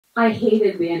I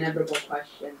hated the inevitable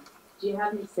question. Do you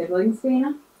have any siblings,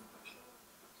 Dana?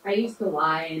 I used to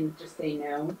lie and just say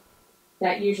no.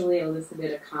 That usually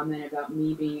elicited a comment about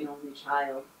me being an only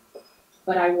child.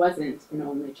 But I wasn't an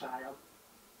only child.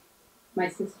 My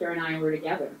sister and I were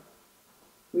together.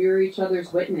 We were each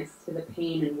other's witness to the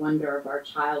pain and wonder of our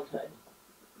childhood,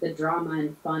 the drama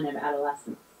and fun of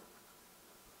adolescence.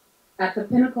 At the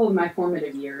pinnacle of my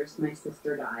formative years, my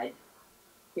sister died.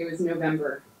 It was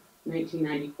November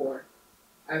 1994.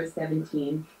 I was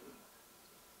 17.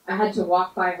 I had to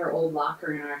walk by her old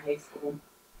locker in our high school.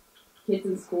 Kids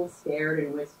in school stared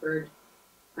and whispered.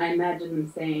 I imagined them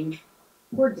saying,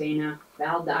 "Poor Dana,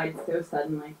 Val died so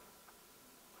suddenly."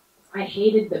 I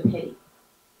hated the pity.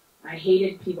 I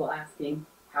hated people asking,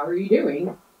 "How are you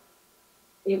doing?"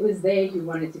 It was they who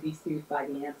wanted to be soothed by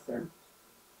the answer.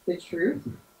 The truth?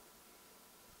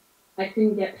 I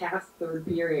couldn't get past third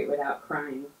period without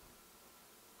crying.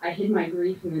 I hid my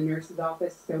grief in the nurse's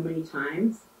office so many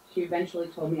times, she eventually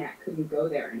told me I couldn't go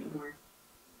there anymore.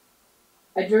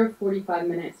 I drove 45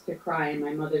 minutes to cry in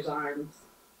my mother's arms.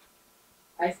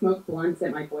 I smoked blunts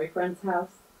at my boyfriend's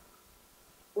house.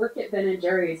 Work at Ben &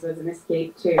 Jerry's was an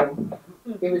escape, too.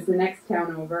 It was the next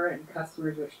town over, and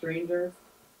customers were strangers.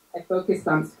 I focused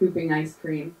on scooping ice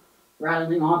cream,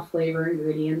 rattling off flavor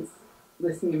ingredients,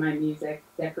 listening to my music,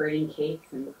 decorating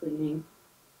cakes, and cleaning.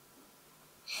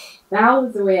 Val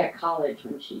was away at college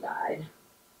when she died.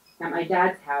 At my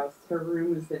dad's house, her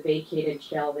room was the vacated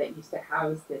shell that used to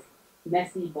house this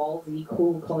messy, ballsy,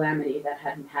 cool calamity that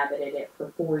had inhabited it for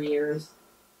 4 years.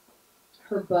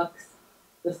 Her books,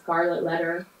 The Scarlet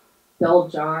Letter, Bell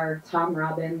Jar, Tom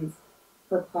Robbins,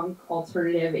 her punk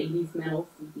alternative 80s metal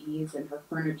CDs, and her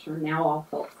furniture now all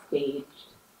felt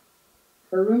staged.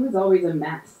 Her room was always a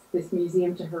mess. This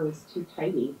museum to her was too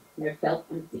tidy, and it felt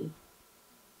empty.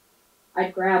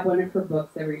 I'd grab one of her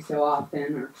books every so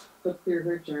often, or flip through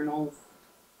her journals.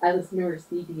 I listened to her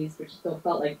CDs, which still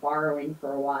felt like borrowing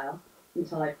for a while,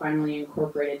 until I finally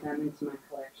incorporated them into my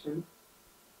collection.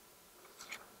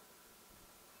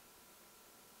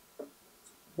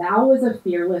 Val was a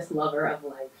fearless lover of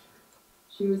life.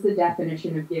 She was the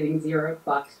definition of giving 0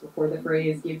 fucks before the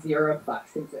phrase "give 0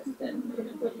 fucks" existed.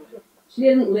 She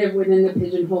didn't live within the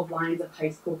pigeonholed lines of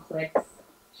high school cliques.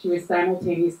 She was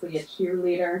simultaneously a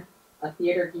cheerleader, a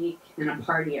theater geek, and a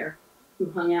partier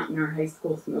who hung out in our high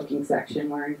school smoking section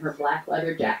wearing her black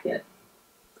leather jacket.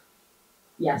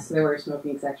 Yes, there were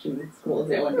smoking sections at schools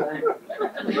at one time.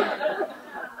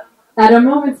 At a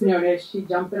moment's notice, she'd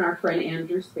jump in our friend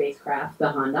Andrew's spacecraft, the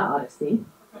Honda Odyssey,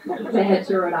 to head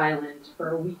to Rhode Island for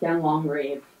a weekend-long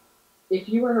rave. If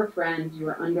you were her friend, you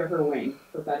were under her wing,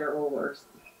 for better or worse.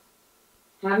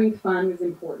 Having fun was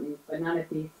important, but not at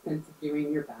the expense of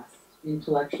doing your best,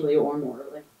 intellectually or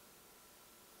morally.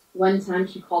 One time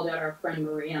she called out our friend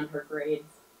Marie on her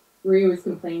grades. Marie was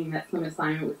complaining that some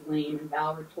assignment was lame, and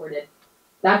Val retorted,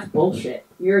 "That's bullshit.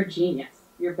 You're a genius.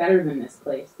 You're better than this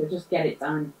place, so just get it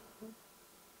done."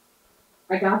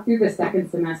 I got through the second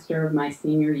semester of my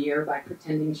senior year by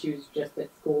pretending she was just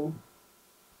at school.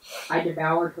 I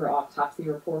devoured her autopsy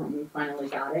report when we finally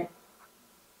got it.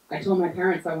 I told my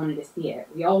parents I wanted to see it.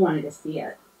 We all wanted to see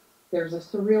it. There's a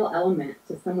surreal element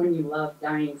to someone you love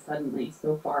dying suddenly,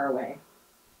 so far away.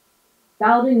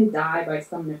 Val didn't die by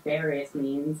some nefarious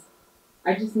means.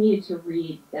 I just needed to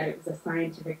read that it was a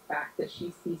scientific fact that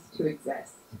she ceased to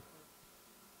exist.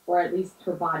 Or at least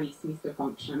her body ceased to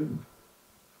function.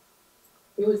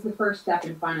 It was the first step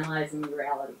in finalizing the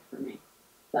reality for me.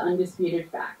 The undisputed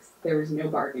facts. There was no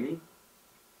bargaining.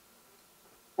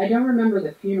 I don't remember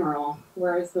the funeral,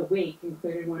 whereas the wake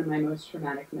included one of my most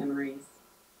traumatic memories.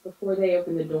 Before they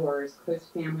opened the doors, close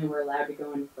family were allowed to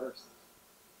go in first.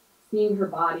 Seeing her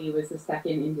body was the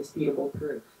second indisputable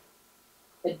proof.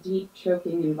 A deep,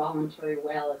 choking, involuntary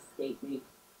wail escaped me.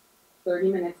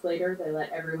 30 minutes later, they let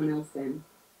everyone else in,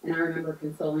 and I remember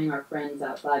consoling our friends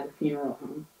outside the funeral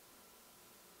home.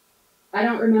 I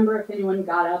don't remember if anyone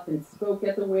got up and spoke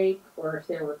at the wake, or if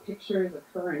there were pictures of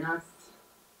her and us.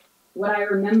 What I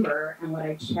remember, and what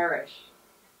I cherish,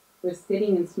 was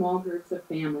sitting in small groups of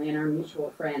family and our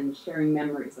mutual friends sharing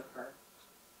memories of her.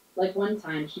 Like one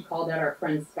time, she called out our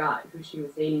friend Scott, who she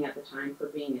was dating at the time, for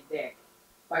being a dick,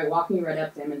 by walking right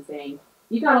up to him and saying,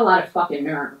 "You got a lot of fucking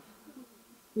nerve."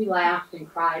 We laughed and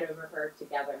cried over her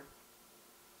together.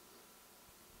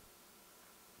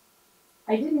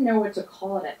 I didn't know what to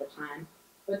call it at the time,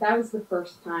 but that was the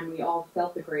first time we all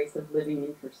felt the grace of living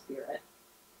in her spirit.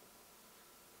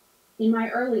 In my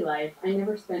early life, I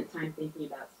never spent time thinking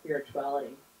about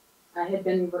spirituality. I had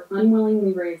been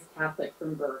unwillingly raised Catholic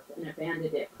from birth and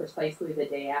abandoned it precisely the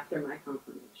day after my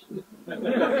confirmation.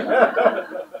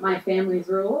 My family's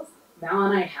rules, Val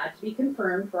and I had to be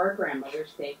confirmed for our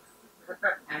grandmother's sakes.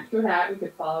 After that, we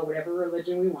could follow whatever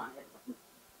religion we wanted.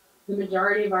 The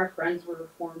majority of our friends were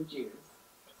Reformed Jews.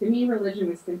 To me, religion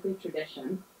was simply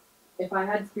tradition. If I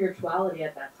had spirituality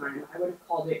at that time, I would have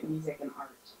called it music and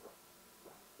art.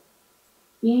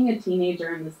 Being a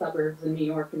teenager in the suburbs of New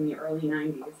York in the early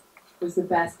 90s was the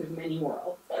best of many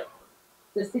worlds.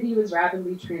 The city was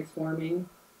rapidly transforming.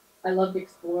 I loved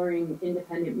exploring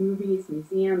independent movies,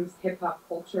 museums, hip-hop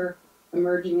culture,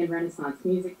 emerging and Renaissance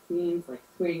music scenes like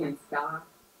swing and ska.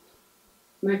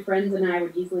 My friends and I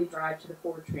would easily drive to the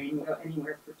 4 train and go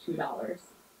anywhere for $2.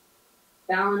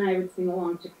 Val and I would sing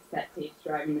along to cassette tapes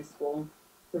driving to school.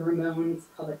 The Ramones,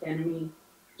 Public Enemy,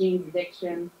 Jane's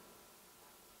Addiction.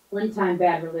 One time,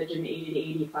 Bad Religion 80 to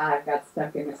 85 got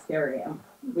stuck in the stereo.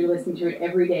 We listened to it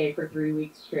every day for 3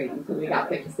 weeks straight until we got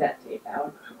the cassette tape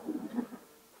out.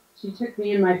 She took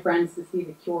me and my friends to see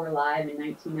The Cure live in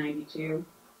 1992,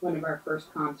 one of our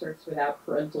first concerts without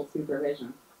parental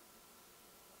supervision.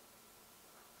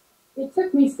 It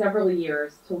took me several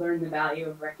years to learn the value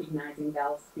of recognizing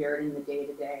Val's spirit in the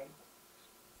day-to-day.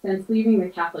 Since leaving the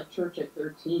Catholic Church at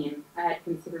 13, I had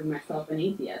considered myself an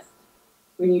atheist.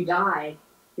 When you die,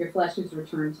 your flesh is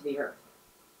returned to the earth.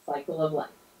 Cycle of life.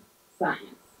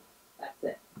 Science. That's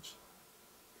it.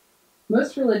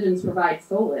 Most religions provide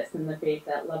solace in the faith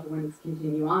that loved ones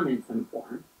continue on in some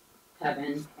form.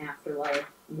 Heaven,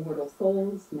 afterlife, immortal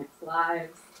souls, next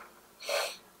lives.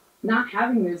 Not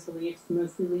having those beliefs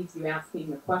mostly leaves you asking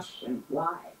the question,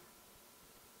 why?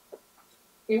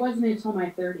 It wasn't until my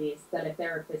 30s that a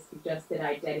therapist suggested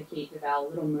I dedicate to Val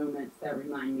little moments that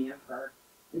remind me of her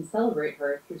and celebrate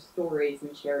her through stories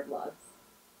and shared loves.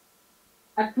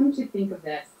 I've come to think of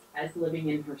this as living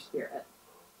in her spirit.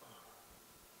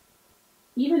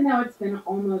 Even though it's been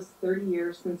almost 30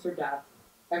 years since her death,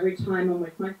 every time I'm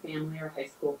with my family or high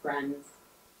school friends,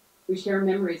 we share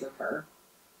memories of her.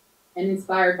 And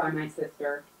inspired by my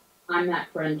sister, I'm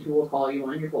that friend who will call you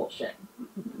on your bullshit.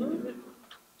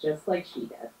 Just like she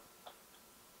did.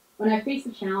 When I face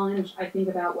a challenge, I think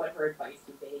about what her advice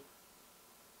would be.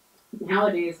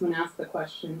 Nowadays, when asked the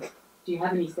question, do you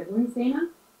have any siblings, Dana?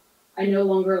 I no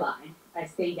longer lie. I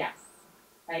say yes.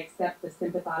 I accept the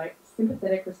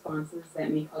sympathetic responses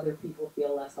that make other people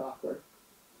feel less awkward.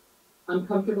 I'm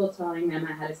comfortable telling them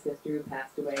I had a sister who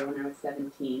passed away when I was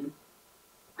 17.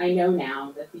 I know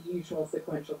now that the usual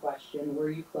sequential question, were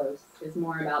you close, is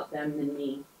more about them than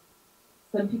me.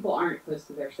 Some people aren't close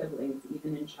to their siblings,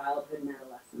 even in childhood and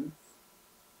adolescence.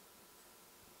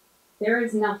 There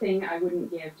is nothing I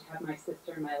wouldn't give to have my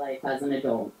sister in my life as an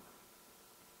adult.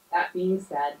 That being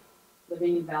said,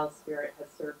 living in Val's spirit has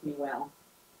served me well.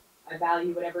 I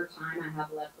value whatever time I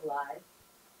have left alive.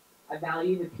 I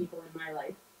value the people in my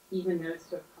life, even those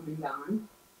who have come and gone.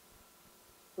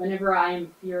 Whenever I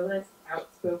am fearless,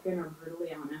 outspoken, or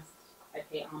brutally honest, I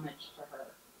pay homage to her.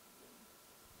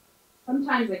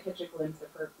 Sometimes I catch a glimpse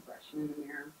of her expression in the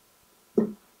mirror.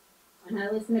 When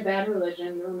I listen to Bad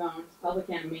Religion, The Ramones, Public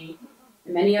Enemy,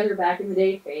 and many other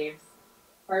back-in-the-day faves,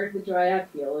 part of the joy I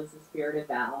feel is the spirit of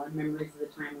Val and memories of the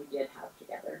time we did have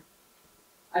together.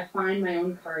 I find my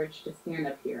own courage to stand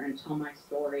up here and tell my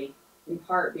story, in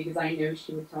part because I know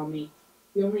she would tell me,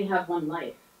 you only have one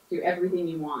life. Do everything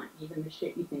you want, even the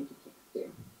shit you think you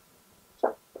can't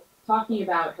do. Talking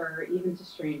about her, even to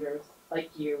strangers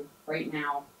like you, right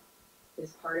now,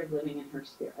 is part of living in her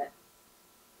spirit.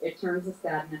 It turns the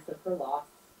sadness of her loss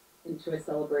into a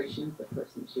celebration of the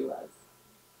person she was.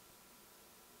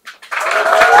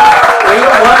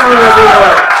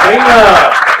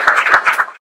 Dana!